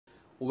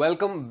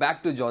Welcome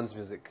back to John's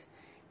Music.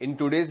 In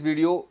today's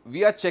video,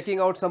 we are checking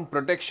out some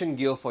protection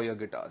gear for your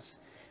guitars.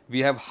 We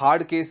have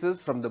hard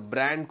cases from the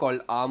brand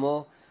called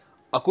Armour,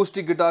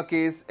 acoustic guitar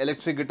case,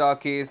 electric guitar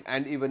case,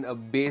 and even a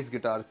bass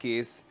guitar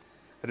case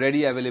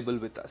ready available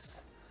with us.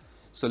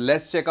 So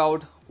let's check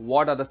out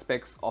what are the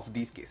specs of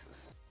these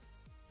cases.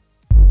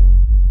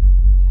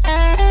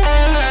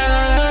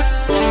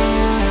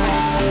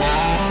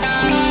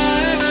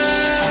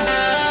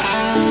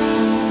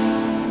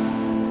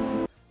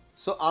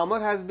 So Armour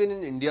has been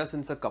in India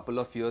since a couple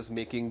of years,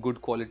 making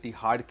good quality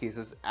hard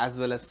cases as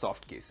well as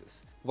soft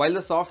cases. While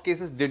the soft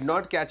cases did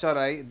not catch our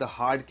eye, the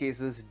hard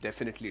cases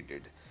definitely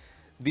did.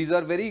 These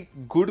are very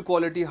good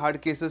quality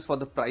hard cases for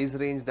the price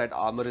range that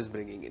Armour is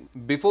bringing in.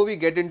 Before we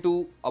get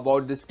into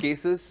about these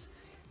cases,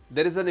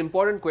 there is an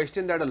important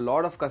question that a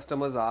lot of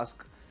customers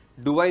ask: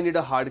 do I need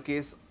a hard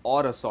case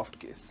or a soft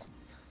case?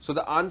 So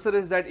the answer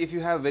is that if you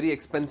have very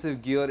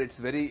expensive gear, it's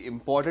very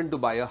important to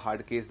buy a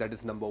hard case. That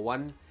is number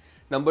one.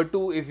 Number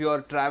two, if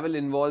your travel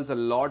involves a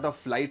lot of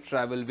flight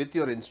travel with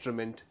your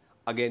instrument,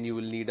 again you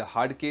will need a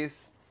hard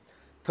case.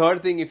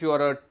 Third thing, if you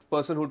are a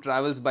person who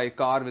travels by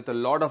car with a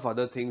lot of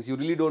other things, you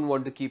really don't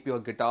want to keep your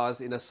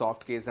guitars in a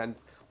soft case and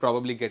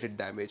probably get it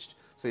damaged.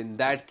 So in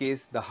that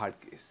case, the hard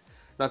case.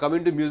 Now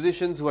coming to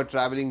musicians who are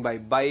traveling by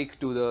bike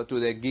to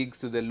their gigs,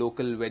 to their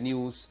local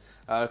venues,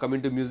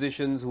 coming to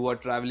musicians who are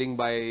traveling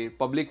by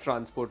public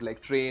transport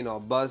like train or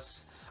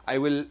bus, I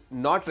will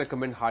not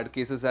recommend hard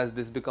cases as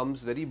this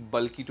becomes very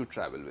bulky to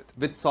travel with.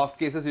 With soft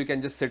cases, you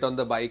can just sit on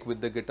the bike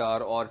with the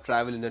guitar or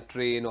travel in a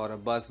train or a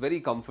bus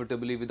very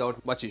comfortably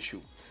without much issue.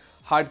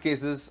 Hard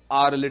cases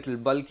are a little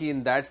bulky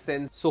in that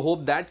sense. So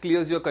hope that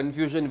clears your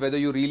confusion whether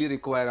you really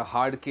require a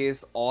hard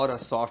case or a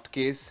soft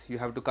case. You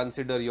have to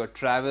consider your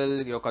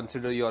travel,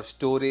 consider your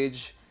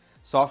storage.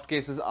 Soft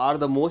cases are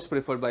the most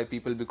preferred by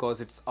people because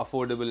it's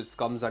affordable. It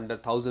comes under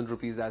 1000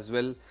 rupees as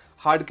well.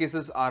 Hard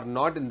cases are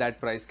not in that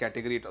price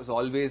category. It was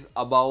always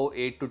above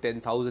 8 to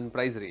 10,000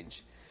 price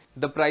range.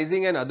 The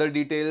pricing and other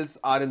details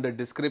are in the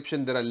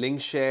description. There are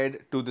links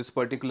shared to this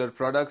particular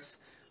products.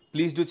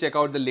 Please do check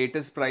out the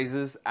latest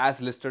prices as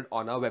listed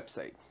on our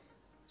website.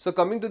 So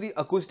coming to the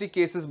acoustic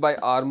cases by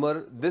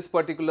Armour, this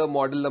particular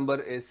model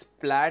number is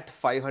Plat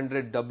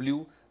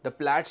 500W. The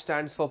Plat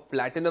stands for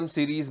Platinum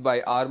Series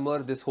by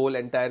Armour. This whole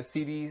entire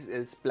series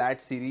is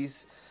Plat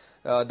series.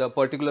 The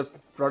particular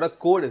product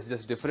code is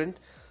just different.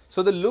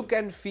 So the look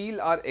and feel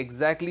are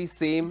exactly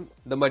same.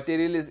 The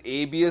material is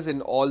ABS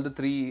in all the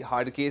three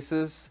hard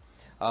cases.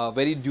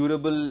 Very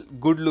durable,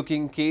 good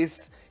looking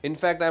case. In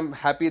fact, I'm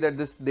happy that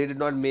they did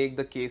not make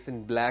the case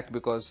in black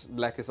because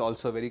black is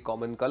also a very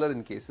common color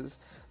in cases.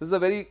 This is a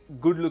very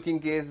good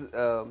looking case.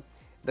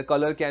 The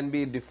color can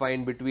be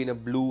defined between a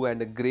blue and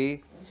a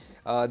grey.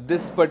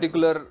 This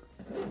particular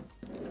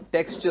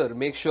texture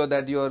makes sure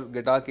that your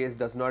guitar case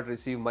does not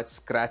receive much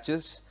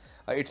scratches.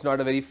 It's not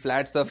a very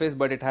flat surface,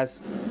 but it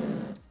has,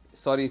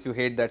 sorry if you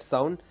hate that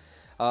sound.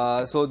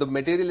 So the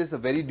material is a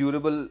very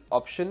durable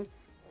option.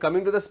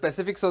 Coming to the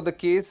specifics of the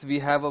case, we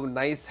have a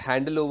nice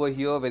handle over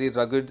here, very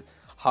rugged,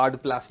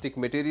 hard plastic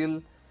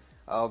material.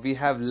 We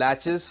have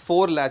latches,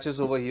 4 latches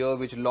over here,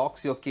 which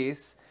locks your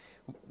case,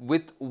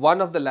 with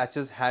one of the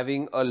latches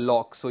having a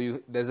lock. So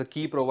there's a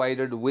key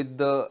provided with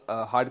the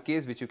hard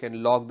case, which you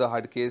can lock the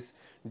hard case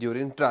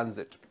during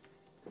transit.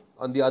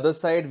 On the other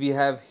side, we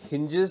have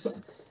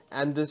hinges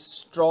and this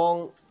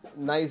strong,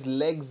 nice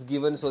legs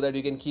given so that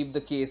you can keep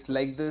the case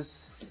like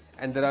this.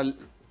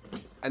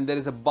 And there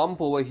is a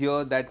bump over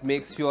here that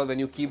makes sure when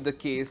you keep the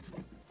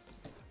case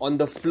on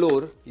the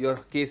floor, your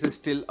case is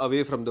still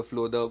away from the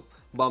floor. The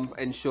bump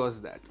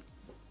ensures that.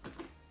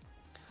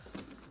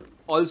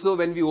 Also,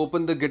 when we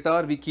open the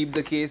guitar, we keep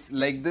the case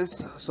like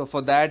this. So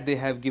for that, they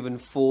have given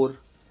 4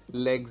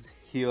 legs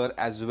here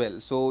as well.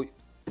 So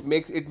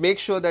it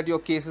makes sure that your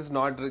case is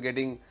not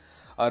getting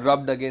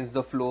rubbed against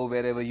the floor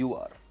wherever you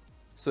are.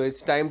 So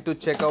it's time to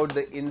check out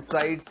the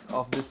insides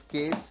of this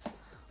case.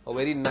 A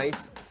very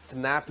nice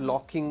snap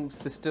locking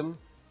system.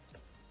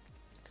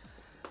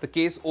 The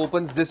case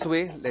opens this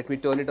way. Let me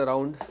turn it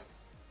around.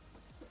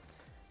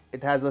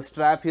 It has a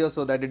strap here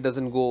so that it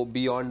doesn't go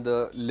beyond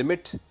the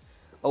limit.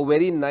 A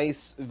very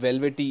nice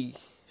velvety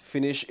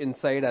finish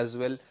inside as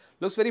well.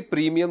 Looks very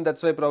premium.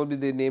 That's why probably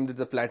they named it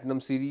the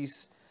Platinum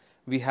Series.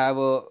 We have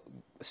a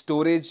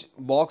storage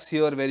box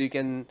here where you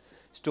can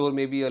store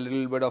maybe a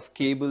little bit of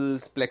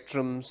cables,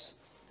 plectrums,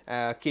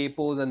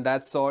 capos and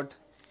that sort.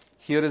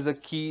 Here is a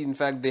key. In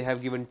fact, they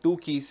have given 2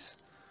 keys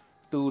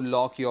to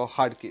lock your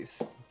hard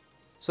case.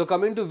 So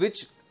coming to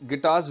which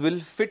guitars will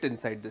fit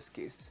inside this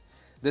case.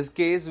 This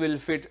case will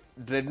fit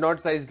dreadnought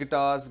size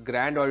guitars,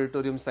 grand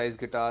auditorium size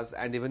guitars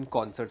and even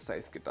concert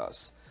size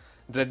guitars.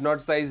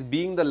 Dreadnought size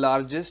being the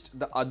largest,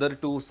 the other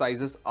 2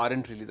 sizes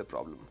aren't really the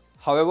problem.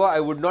 However, I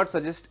would not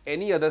suggest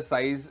any other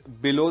size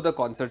below the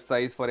concert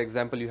size. For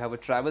example, you have a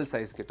travel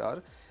size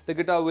guitar. The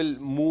guitar will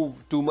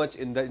move too much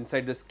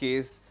inside this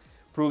case,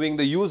 proving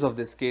the use of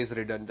this case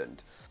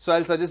redundant. So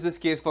I'll suggest this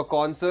case for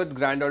concert,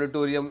 grand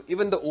auditorium,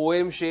 even the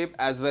OM shape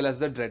as well as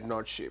the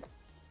dreadnought shape.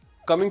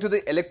 Coming to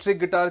the electric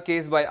guitar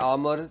case by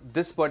Armour,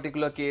 this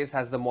particular case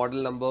has the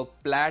model number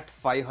Plat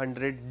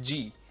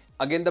 500G.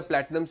 Again, the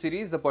Platinum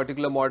series, the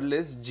particular model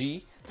is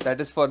G,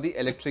 that is for the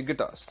electric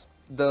guitars.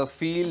 The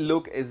feel,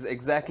 look is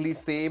exactly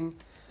same.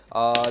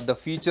 The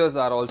features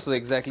are also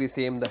exactly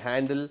same, the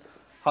handle.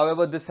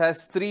 However, this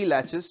has 3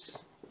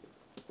 latches,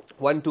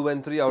 1, 2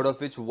 and 3, out of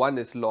which 1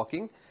 is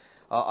locking.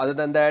 Other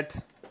than that,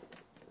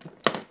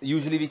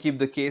 usually we keep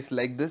the case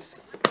like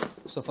this.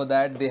 So for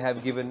that they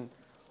have given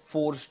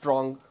 4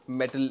 strong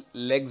metal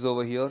legs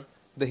over here.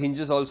 The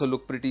hinges also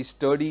look pretty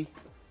sturdy.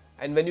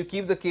 And when you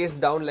keep the case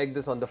down like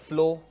this on the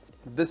floor,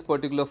 this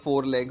particular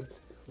 4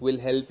 legs will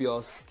help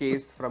your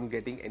case from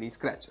getting any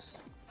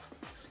scratches.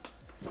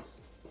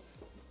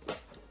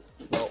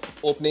 Now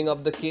opening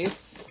up the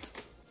case,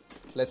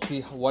 let's see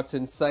what's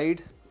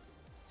inside.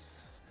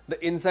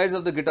 The insides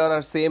of the guitar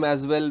are same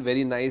as well,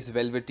 very nice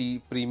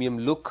velvety premium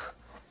look.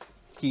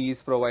 Key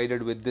is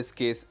provided with this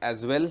case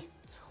as well.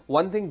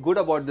 One thing good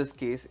about this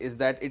case is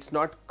that it's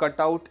not cut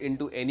out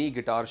into any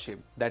guitar shape.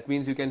 That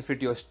means you can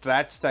fit your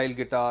Strat style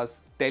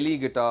guitars, Tele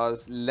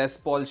guitars, Les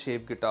Paul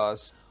shaped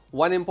guitars.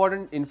 One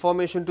important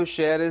information to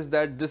share is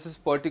that this is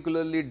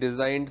particularly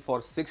designed for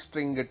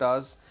 6-string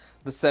guitars.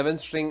 The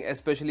 7-string,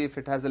 especially if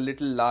it has a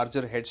little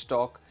larger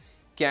headstock,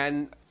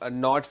 can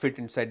not fit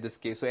inside this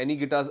case. So any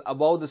guitars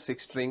above the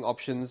 6-string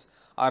options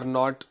are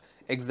not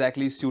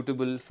exactly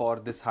suitable for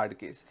this hard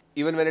case.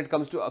 Even when it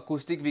comes to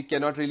acoustic, we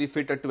cannot really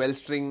fit a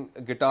 12-string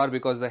guitar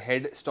because the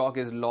headstock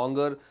is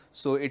longer,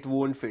 so it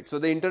won't fit. So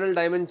the internal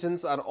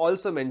dimensions are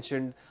also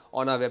mentioned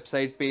on our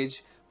website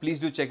page. Please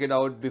do check it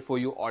out before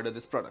you order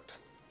this product.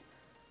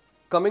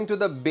 Coming to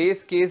the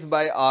bass case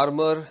by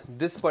Armour,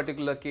 this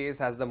particular case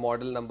has the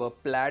model number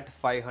Plat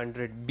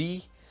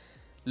 500B.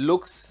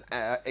 Looks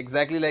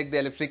exactly like the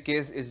electric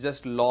case, is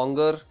just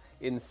longer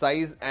in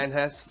size and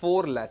has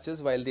 4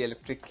 latches while the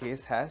electric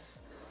case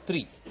has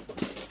 3.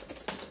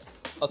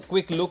 A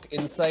quick look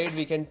inside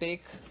we can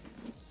take,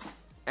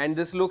 and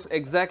this looks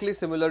exactly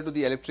similar to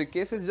the electric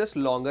case, it's just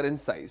longer in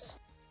size.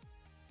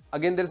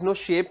 Again, there is no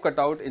shape cut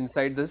out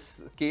inside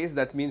this case.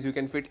 That means you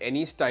can fit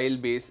any style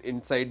bass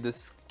inside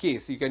this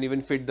case. You can even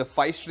fit the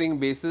 5-string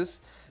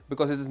basses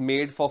because it is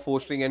made for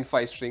 4-string and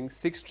 5-string.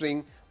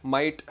 6-string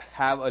might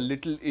have a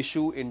little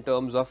issue in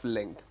terms of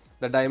length.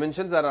 The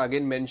dimensions are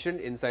again mentioned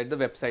inside the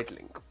website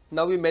link.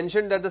 Now we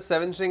mentioned that the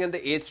 7-string and the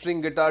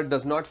 8-string guitar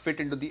does not fit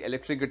into the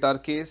electric guitar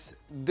case.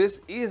 This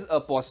is a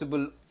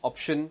possible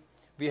option.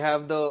 We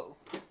have the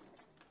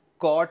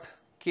Cort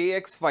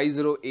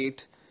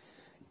KX508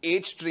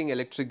 8-string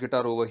electric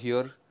guitar over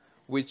here,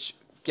 which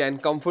can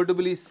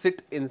comfortably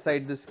sit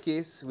inside this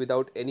case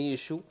without any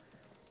issue.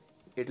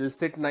 It will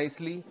sit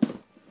nicely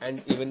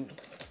and even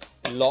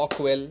lock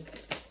well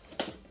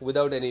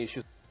without any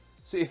issue.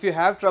 So if you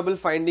have trouble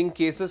finding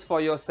cases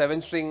for your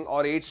 7-string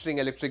or 8-string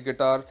electric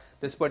guitar,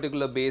 this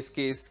particular bass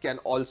case can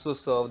also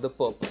serve the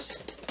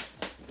purpose.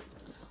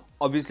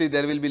 Obviously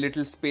there will be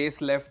little space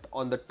left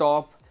on the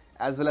top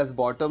as well as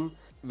bottom.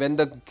 When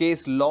the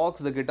case locks,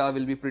 the guitar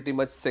will be pretty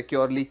much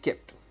securely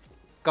kept.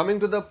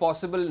 Coming to the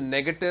possible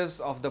negatives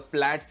of the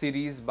Plat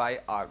series by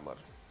Armour.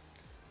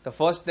 The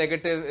first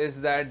negative is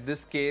that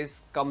this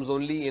case comes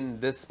only in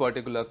this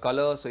particular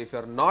color. So if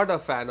you're not a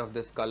fan of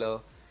this color,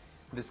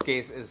 this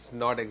case is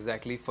not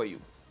exactly for you.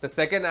 The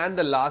second and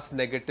the last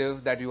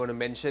negative that we want to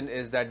mention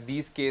is that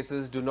these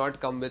cases do not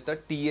come with a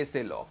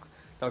TSA lock.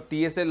 Now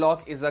TSA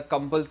lock is a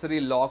compulsory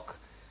lock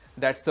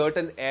that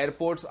certain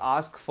airports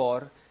ask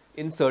for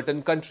in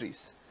certain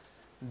countries.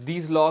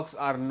 These locks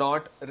are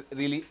not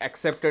really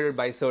accepted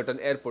by certain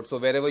airports. So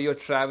wherever you're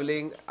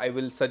traveling, I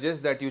will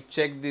suggest that you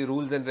check the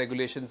rules and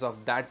regulations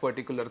of that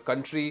particular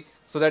country,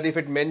 so that if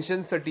it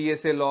mentions a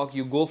TSA lock,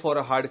 you go for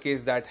a hard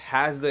case that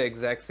has the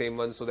exact same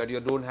one, so that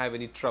you don't have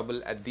any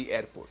trouble at the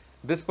airport.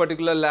 This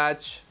particular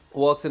latch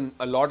works in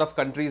a lot of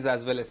countries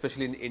as well,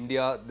 especially in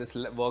India. This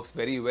works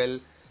very well.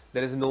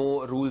 There is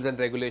no rules and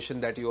regulation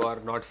that you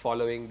are not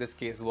following. This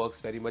case works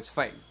very much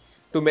fine.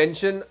 To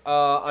mention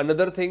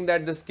another thing,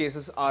 that these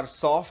cases are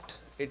soft.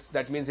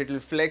 That means it will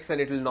flex and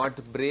it will not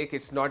break.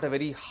 It's not a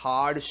very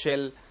hard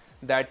shell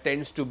that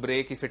tends to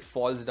break if it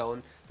falls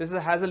down. This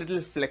has a little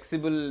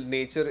flexible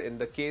nature in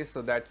the case,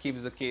 so that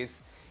keeps the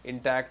case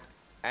intact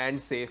and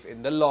safe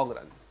in the long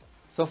run.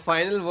 So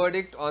final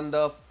verdict on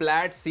the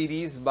Plat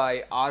series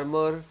by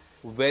Armour.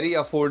 Very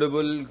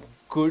affordable,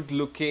 good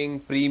looking,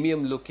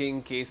 premium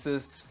looking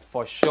cases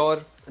for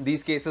sure.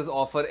 These cases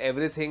offer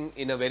everything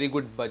in a very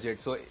good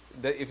budget. So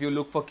if you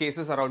look for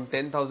cases around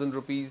 10,000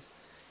 rupees,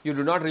 you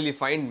do not really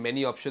find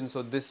many options.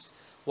 So this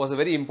was a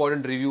very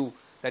important review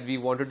that we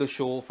wanted to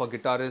show for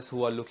guitarists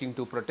who are looking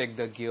to protect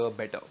their gear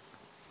better.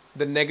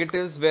 The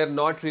negatives were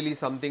not really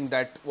something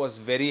that was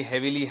very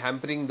heavily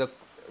hampering the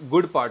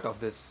good part of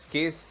this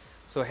case.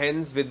 So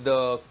hence, with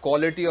the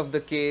quality of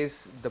the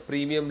case, the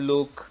premium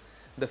look,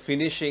 the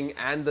finishing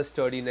and the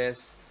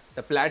sturdiness,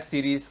 the Plat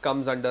series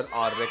comes under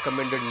our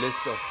recommended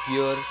list of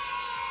gear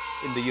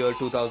in the year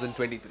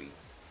 2023.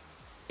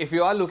 If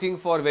you are looking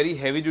for very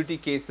heavy duty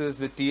cases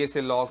with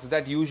TSA locks,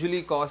 that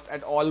usually cost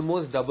at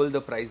almost double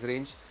the price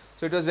range.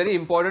 So it was very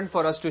important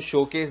for us to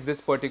showcase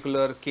this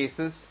particular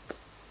cases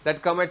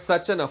that come at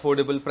such an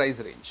affordable price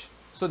range.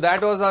 So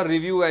that was our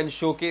review and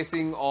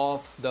showcasing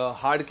of the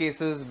hard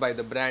cases by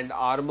the brand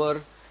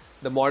Armour.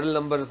 The model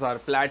numbers are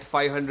Plat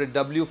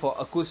 500W for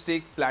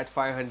acoustic, Plat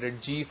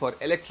 500G for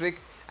electric,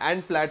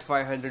 and Plat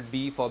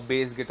 500B for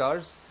bass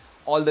guitars.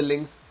 All the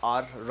links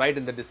are right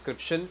in the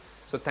description.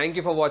 So thank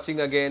you for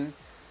watching again.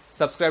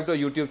 Subscribe to our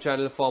YouTube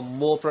channel for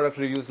more product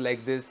reviews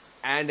like this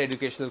and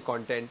educational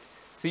content.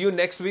 See you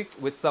next week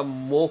with some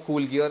more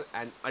cool gear,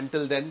 and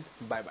until then,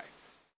 bye bye.